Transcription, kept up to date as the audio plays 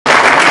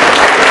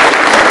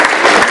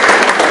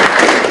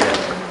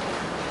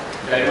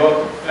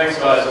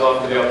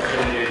the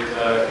opportunity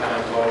to come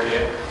and talk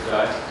here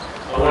today.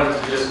 I wanted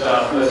to just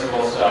first of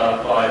all start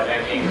off by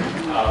thanking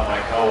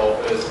my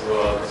co-authors who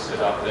are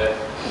listed up there.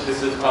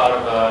 This is part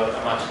of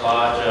a much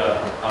larger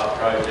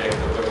project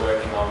that we're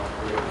working on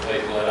with the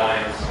people at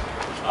AIMS,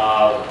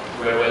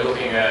 where we're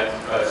looking at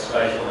both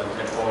spatial and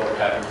temporal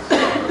patterns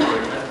of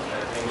recruitment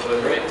in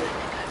delivery.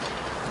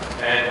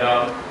 And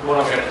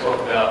what I'm going to talk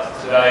about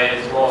today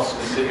is more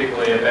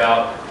specifically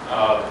about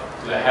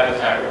the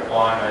habitat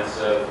requirements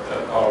of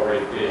coral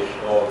reef fish,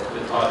 or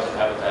the types of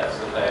habitats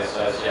that they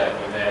associate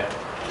when they're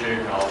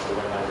juveniles or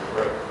when they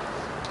recruit.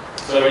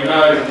 So we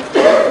know,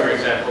 for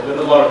example, that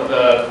a lot of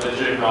the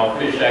juvenile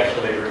fish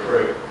actually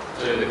recruit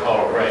to the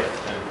coral reef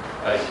and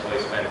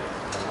basically spend,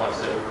 once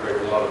they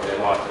recruit, a lot of their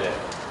life there.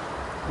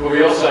 But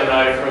we also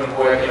know from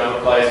working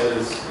on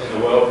places in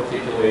the world,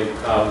 particularly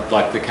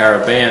like the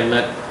Caribbean,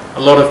 that a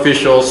lot of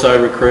fish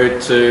also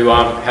recruit to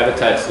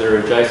habitats that are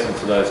adjacent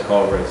to those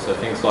coral reefs, so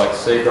things like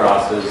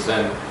seagrasses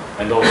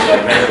and also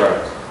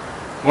mangroves.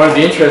 One of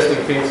the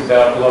interesting things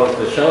about a lot of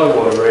the shallow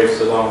water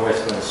reefs along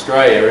Western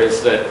Australia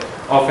is that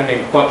often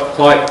in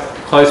quite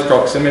close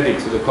proximity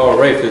to the coral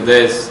reef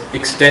there's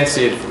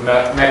extensive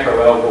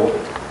macroalgal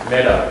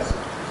meadows.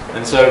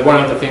 And so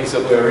one of the things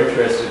that we were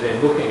interested in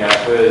looking at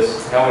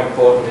was how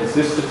important is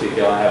this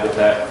particular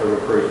habitat for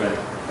recruitment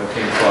of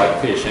things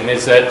like fish, and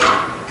is that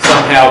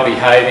somehow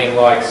behaving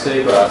like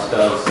seagrass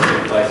does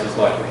in places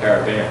like the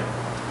Caribbean.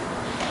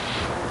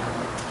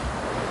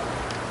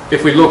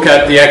 If we look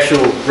at the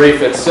actual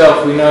reef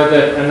itself, we know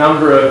that a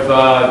number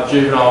of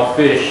juvenile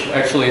fish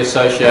actually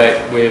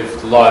associate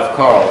with live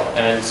coral,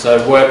 and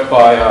so work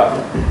by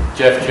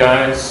Jeff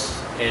Jones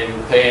in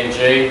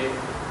PNG,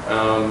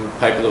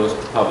 paper that was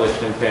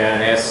published in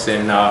PNS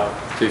in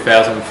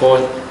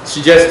 2004,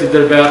 suggested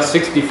that about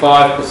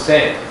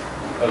 65%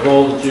 of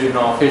all the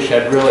juvenile fish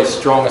had really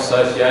strong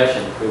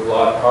association with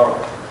live coral.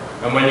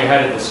 And when you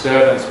had a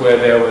disturbance where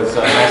there was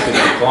a massive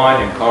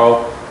decline in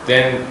coral,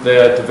 then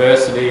the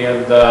diversity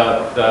and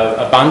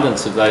the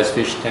abundance of those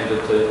fish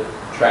tended to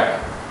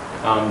track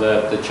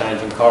the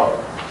change in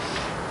coral.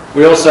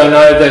 We also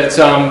know that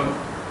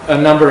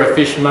a number of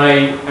fish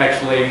may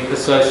actually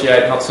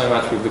associate not so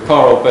much with the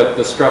coral, but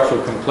the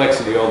structural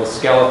complexity or the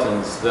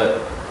skeletons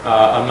that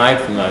are made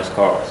from those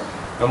corals.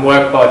 And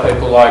work by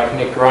people like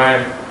Nick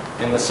Graham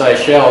in the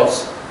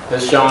Seychelles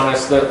has shown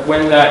us that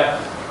when that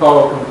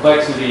coral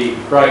complexity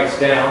breaks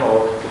down,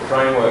 or the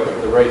framework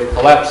of the reef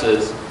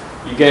collapses,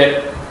 you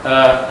get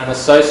an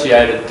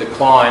associated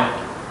decline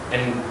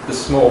in the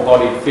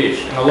small-bodied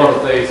fish. And a lot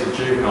of these are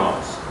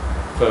juveniles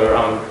for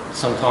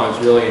sometimes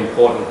really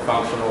important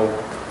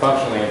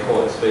functionally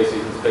important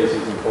species and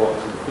species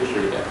important to the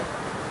fishery depth.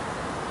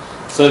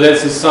 So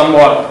there's this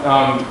somewhat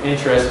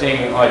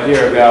interesting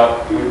idea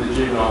about with the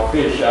juvenile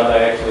fish, are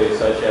they actually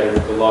associated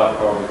with the live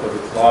coral because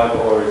it's live,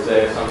 or is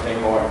there something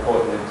more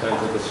important in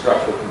terms of the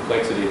structural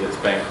complexity that's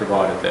being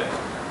provided there?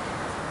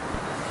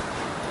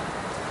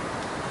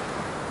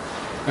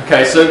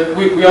 Okay, so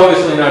we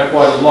obviously know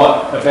quite a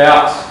lot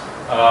about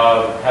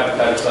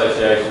habitat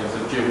associations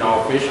of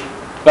juvenile fish,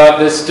 but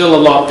there's still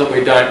a lot that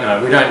we don't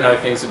know. We don't know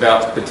things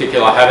about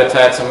particular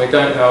habitats, and we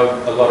don't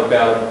know a lot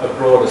about a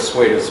broader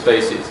suite of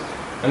species.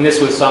 And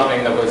this was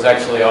something that was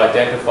actually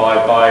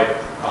identified by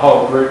a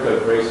whole group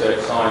of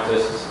research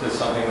scientists as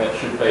something that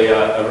should be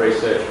a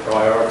research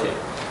priority.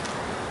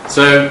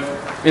 So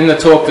in the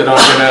talk that I'm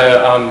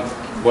going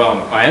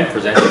to, I am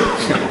presenting,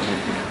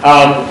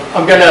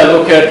 I'm going to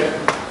look at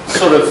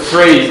sort of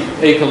three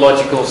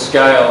ecological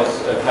scales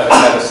of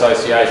habitat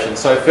association.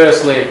 So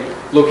firstly,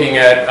 looking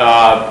at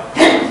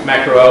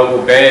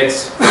macroalgal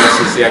beds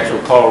versus the actual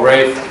coral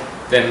reef,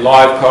 then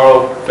live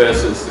coral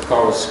versus the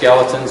coral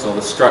skeletons or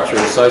the structure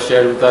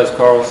associated with those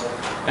corals,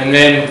 and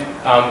then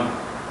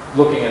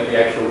looking at the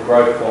actual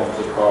growth forms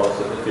of corals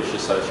that the fish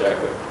associate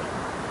with.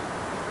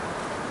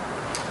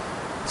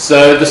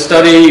 So the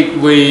study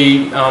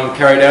we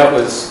carried out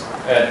was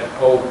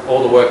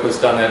all the work was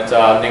done at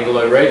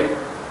Ningaloo Reef.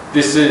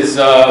 This is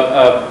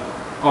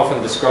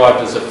often described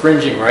as a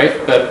fringing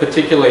reef, but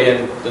particularly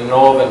in the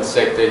northern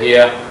sector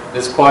here,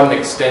 there's quite an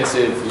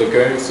extensive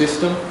lagoon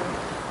system.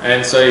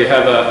 And so you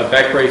have a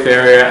back reef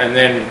area and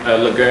then a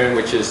lagoon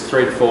which is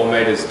 3 to 4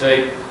 metres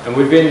deep. And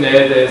within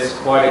there's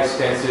quite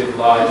extensive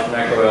large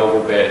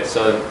macroalgal beds.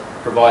 So it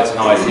provides an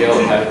ideal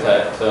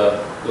habitat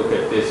to look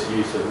at this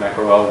use of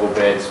macroalgal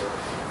beds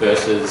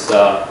versus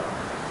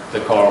the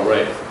coral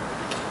reef.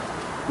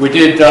 We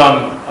did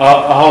a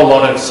whole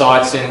lot of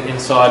sites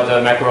inside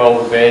the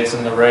macroalgal beds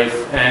and the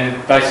reef, and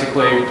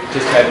basically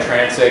just had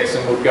transects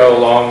and would go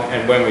along,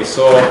 and when we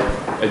saw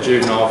a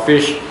juvenile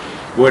fish,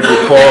 would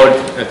record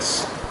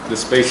the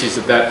species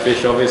of that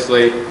fish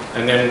obviously,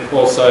 and then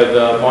also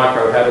the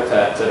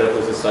microhabitat that it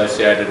was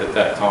associated at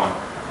that time.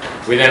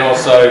 We then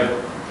also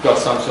got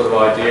some sort of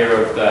idea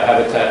of the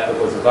habitat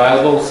that was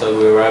available, so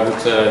we were able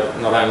to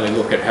not only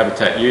look at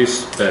habitat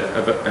use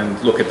and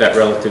look at that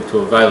relative to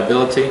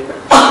availability.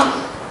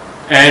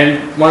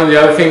 And one of the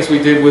other things we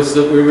did was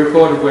that we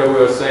recorded where we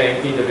were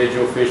seeing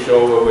individual fish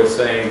or where we were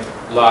seeing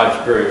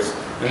large groups.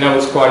 And that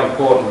was quite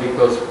important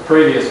because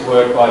previous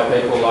work by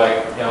people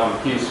like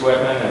Hugh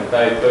Sweatman and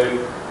Dave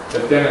Booth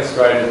have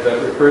demonstrated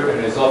that recruitment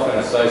is often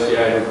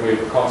associated with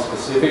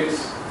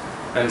conspecifics.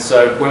 And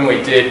so when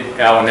we did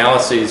our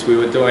analyses, we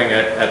were doing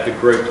it at the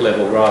group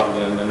level rather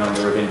than the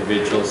number of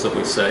individuals that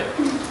we see.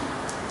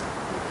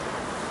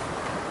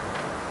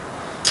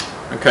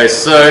 Okay,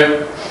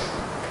 so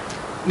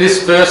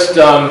this first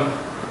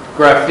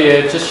graph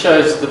here just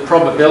shows the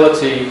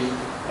probability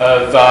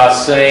of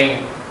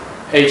seeing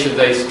each of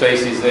these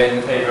species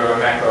in either a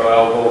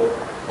macroalgal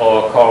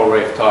or coral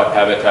reef type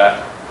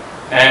habitat.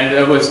 And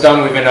it was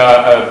done within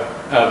a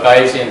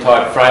Bayesian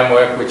type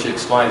framework, which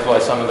explains why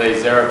some of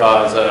these error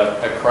bars are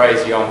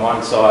crazy on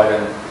one side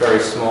and very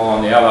small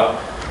on the other.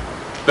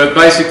 But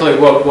basically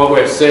what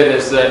we've said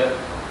is that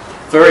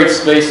for each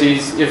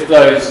species, if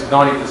those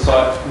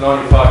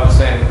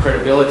 95%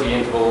 credibility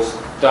intervals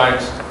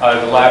don't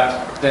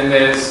overlap, then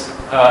there's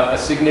a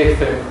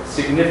significant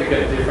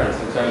difference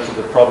in terms of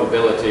the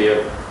probability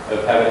of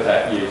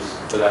habitat use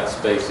for that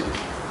species.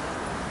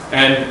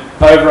 And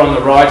over on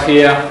the right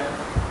here,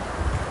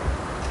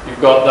 you've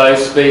got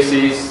those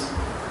species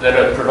that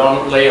are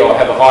predominantly or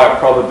have a higher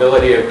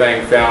probability of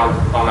being found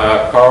on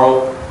a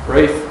coral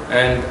reef,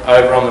 and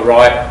over on the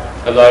right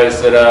are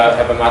those that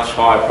have a much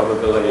higher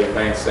probability of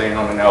being seen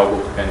on an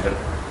algal-dependent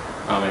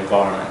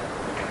environment.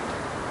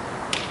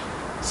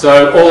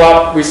 So all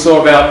up, we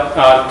saw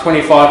about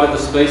 25 of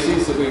the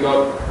species that we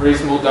got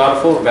reasonable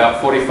data for.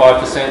 About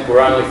 45%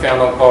 were only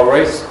found on coral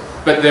reefs,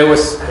 but there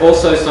was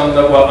also some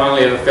that were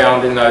only ever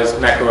found in those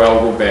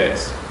macroalgal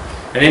beds.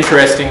 And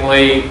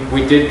interestingly,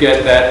 we did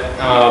get that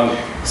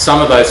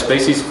some of those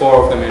species,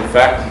 4 of them in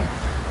fact,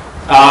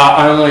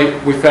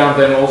 we found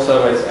them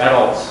also as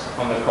adults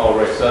on the coral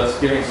reef. So it's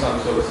giving some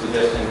sort of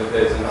suggestion that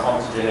there's an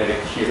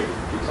ontogenetic shift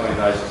between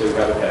those two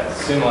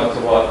habitats, similar to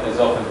what is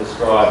often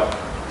described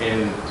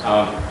in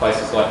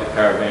places like the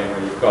Caribbean, where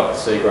you've got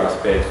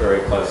seagrass beds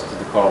very close to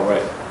the coral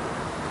reef.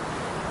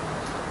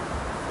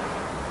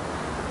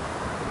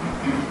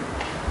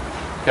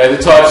 Okay,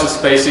 the types of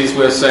species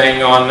we're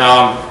seeing on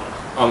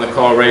the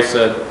coral reefs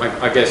are,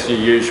 I guess, your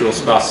usual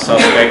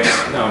suspects,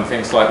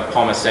 things like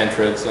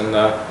pomacentrids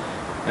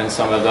and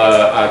some of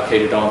the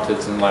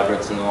chaetodontids and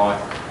labradors and the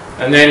like.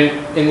 And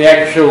then in the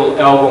actual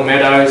algal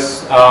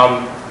meadows,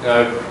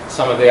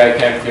 some of the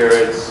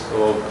acanthiurids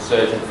or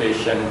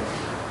surgeonfish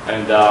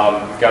and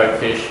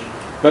goatfish.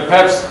 But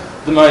perhaps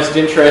the most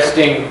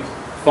interesting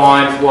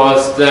find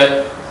was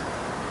that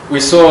we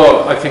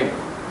saw, I think,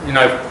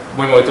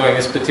 when we were doing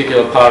this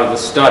particular part of the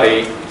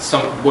study,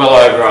 well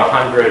over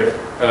 100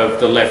 of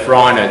the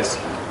lephrinids,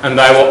 and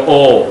they were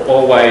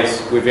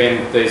always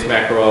within these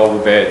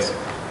macroalgal beds.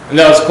 And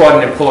that was quite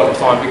an important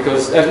find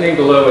because at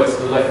Ningaloo it's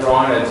the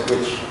lephrinids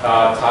which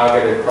are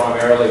targeted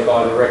primarily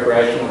by the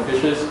recreational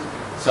fishers.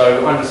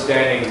 So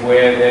understanding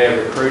where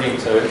they're recruiting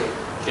to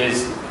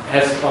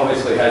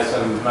obviously has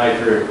some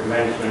major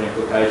management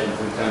implications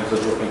in terms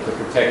of looking to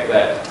protect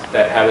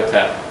that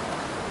habitat.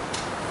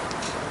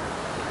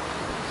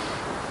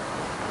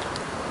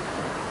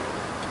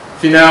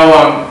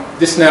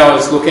 This now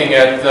is looking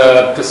at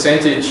the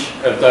percentage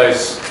of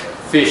those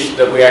fish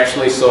that we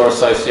actually saw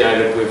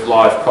associated with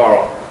live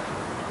coral.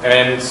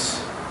 And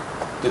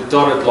the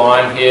dotted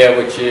line here,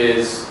 which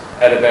is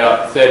at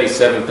about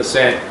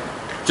 37%,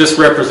 just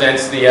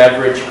represents the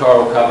average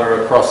coral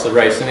cover across the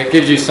reefs. And it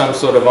gives you some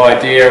sort of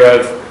idea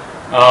of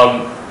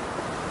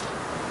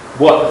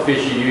what the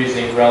fish are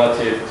using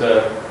relative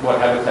to, what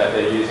habitat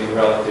they're using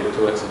relative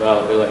to its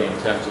availability in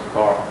terms of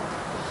coral.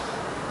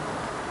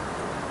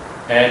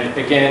 And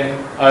again,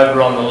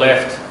 over on the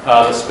left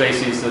are the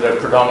species that are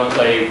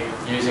predominantly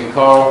using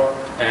coral,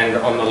 and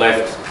on the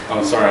left,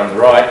 on the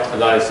right, are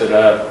those that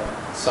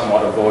are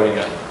somewhat avoiding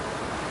it.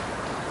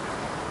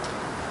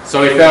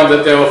 So we found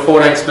that there were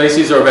 14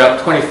 species, or about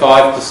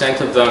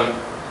 25% of them,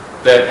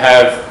 that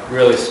have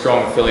really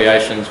strong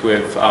affiliations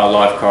with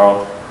live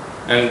coral.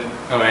 And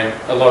I mean,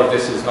 a lot of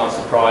this is not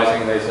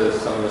surprising. These are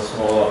some of the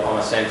smaller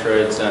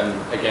pomacentrids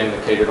and again the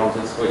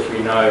chaetodontids, which we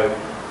know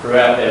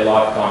throughout their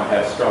lifetime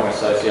have strong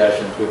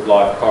associations with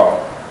live coral.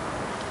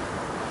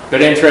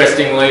 But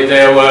interestingly,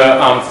 there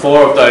were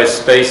 4 of those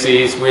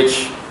species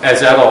which,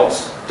 as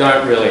adults,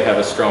 don't really have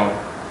a strong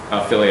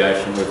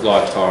affiliation with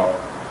live coral.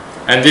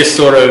 And this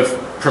sort of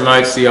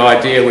promotes the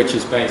idea, which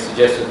has been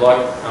suggested, like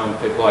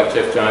people like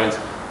Jeff Jones,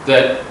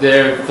 that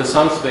there, for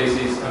some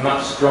species, a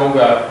much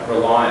stronger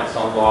reliance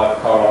on live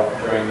coral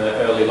during the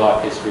early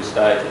life history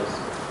stages.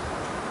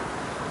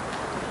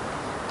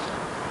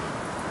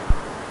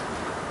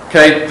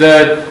 Okay,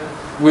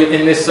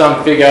 in this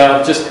figure,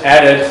 I've just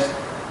added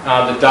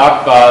the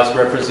dark bars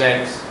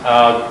represent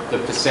the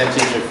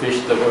percentage of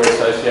fish that were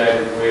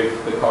associated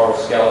with the coral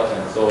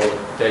skeletons or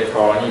dead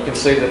coral. And you can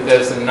see that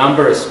there's a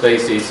number of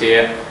species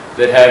here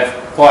that have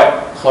quite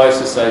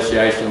close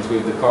associations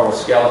with the coral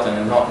skeleton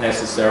and not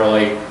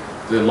necessarily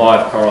the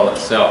live coral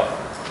itself.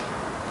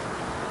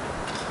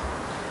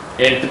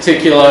 In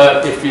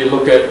particular, if you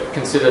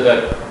consider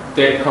that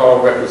dead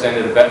coral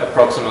represented about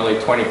approximately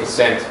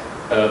 20%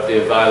 of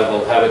the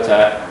available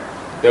habitat,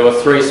 there were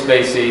 3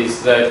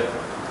 species that,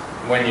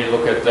 when you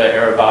look at the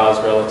error bars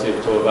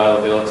relative to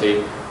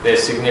availability, they're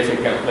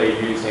significantly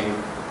using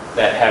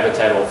that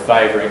habitat or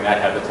favouring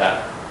that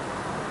habitat.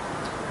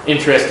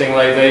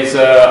 Interestingly, these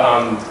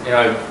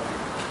are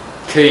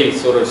key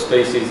sort of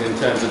species in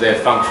terms of their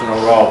functional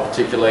role,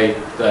 particularly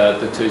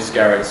the 2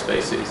 scarab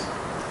species.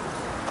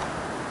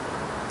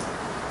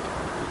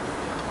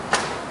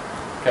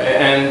 Okay,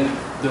 and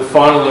the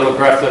final little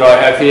graph that I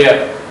have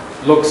here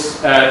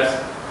looks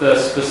at the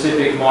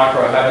specific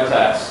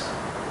microhabitats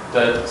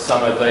that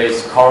some of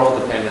these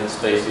coral-dependent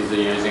species are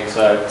using.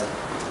 So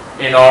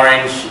in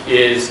orange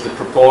is the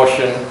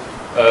proportion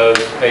of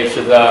each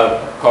of the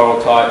coral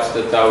types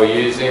that they were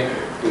using,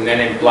 and then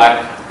in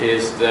black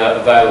is the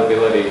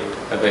availability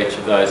of each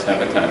of those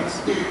habitats.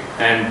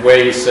 And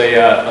where you see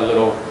a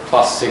little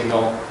plus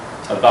signal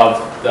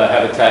above the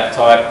habitat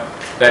type,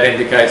 that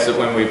indicates that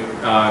when we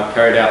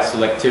carried out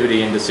selectivity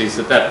indices,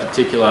 that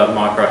particular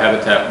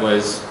microhabitat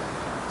was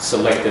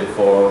selected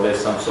for, or there's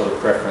some sort of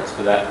preference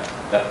for that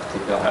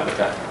particular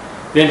habitat.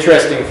 The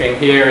interesting thing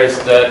here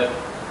is that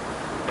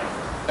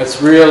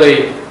it's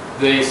really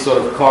these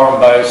sort of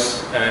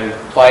corymbose and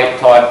plate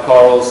type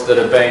corals that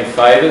are being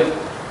favoured,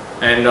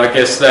 and I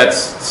guess that's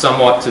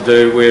somewhat to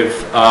do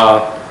with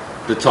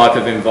the type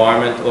of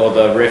environment or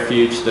the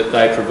refuge that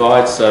they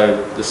provide.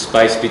 So the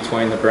space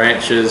between the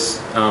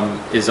branches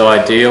is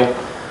ideal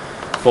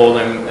for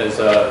them as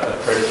a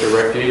predator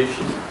refuge,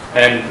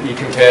 and you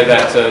compare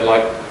that to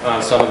like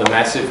some of the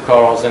massive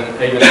corals and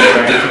even the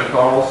branching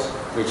corals,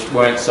 which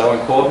weren't so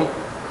important.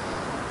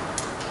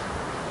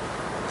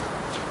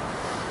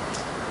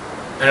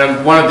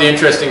 And one of the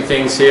interesting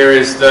things here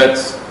is that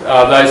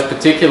those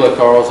particular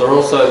corals are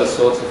also the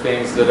sorts of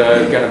things that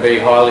are going to be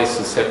highly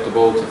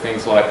susceptible to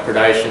things like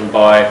predation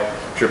by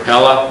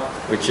Tripella,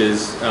 which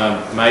is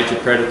a major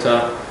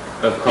predator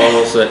of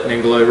corals at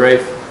Ningaloo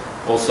Reef.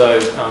 Also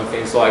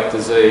things like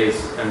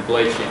disease and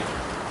bleaching.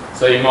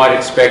 So you might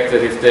expect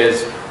that if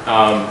there's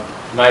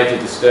major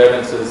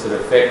disturbances that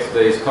affect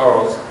these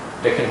corals,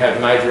 it can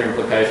have major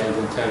implications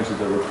in terms of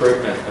the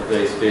recruitment of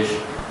these fish,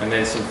 and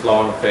then some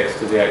flow-on effects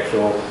to the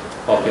actual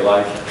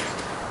population.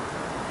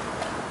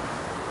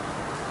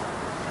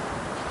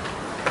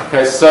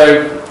 Okay,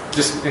 so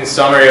just in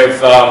summary of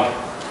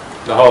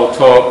the whole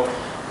talk,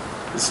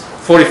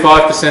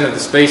 45% of the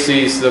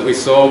species that we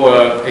saw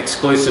were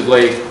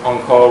exclusively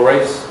on coral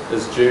reefs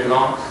as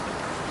juveniles,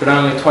 but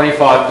only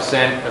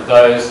 25% of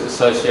those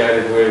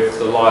associated with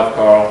the live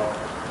coral.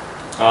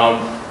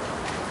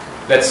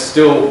 That's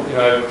still,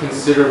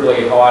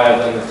 considerably higher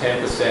than the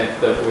 10%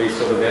 that we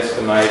sort of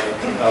estimate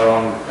are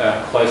on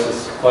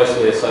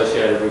closely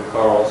associated with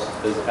corals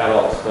as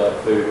adults for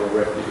food or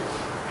refuge.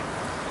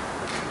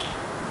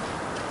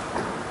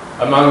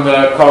 Among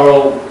the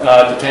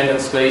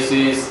coral-dependent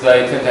species,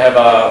 they tend to have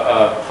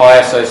a high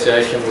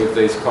association with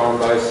these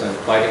corymbose and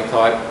plating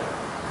type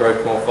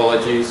growth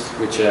morphologies,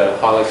 which are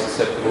highly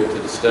susceptible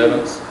to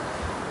disturbance.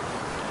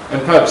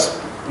 And perhaps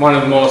one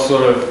of the more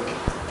sort of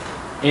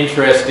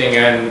interesting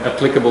and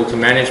applicable to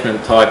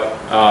management type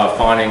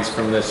findings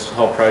from this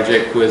whole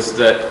project was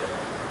that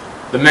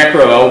the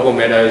macroalgal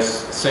meadows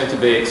seem to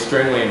be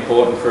extremely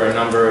important for a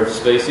number of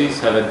species,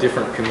 have a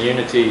different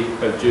community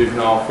of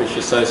juvenile fish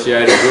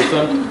associated with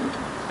them,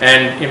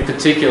 and in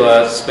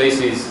particular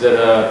species that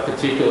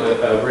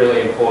are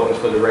really important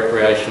for the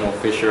recreational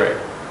fishery.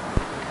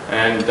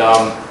 And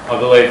I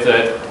believe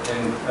that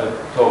in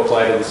a talk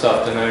later this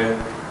afternoon,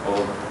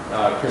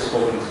 Chris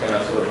Horton's going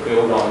to sort of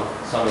build on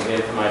some of the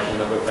information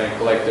that we've been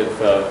collected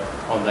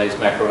on these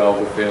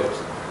macroalgal fields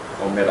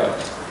or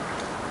meadows.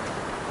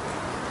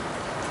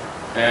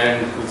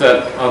 And with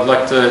that, I'd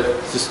like to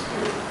just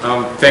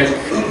thank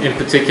in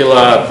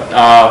particular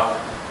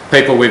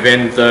people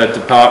within the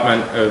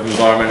Department of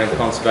Environment and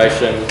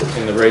Conservation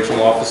in the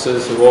regional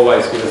offices who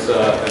always give us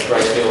a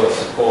great deal of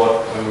support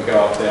when we go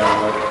up there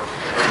and work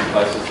in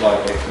places like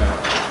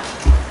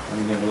Exmouth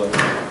and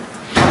Ningaloo.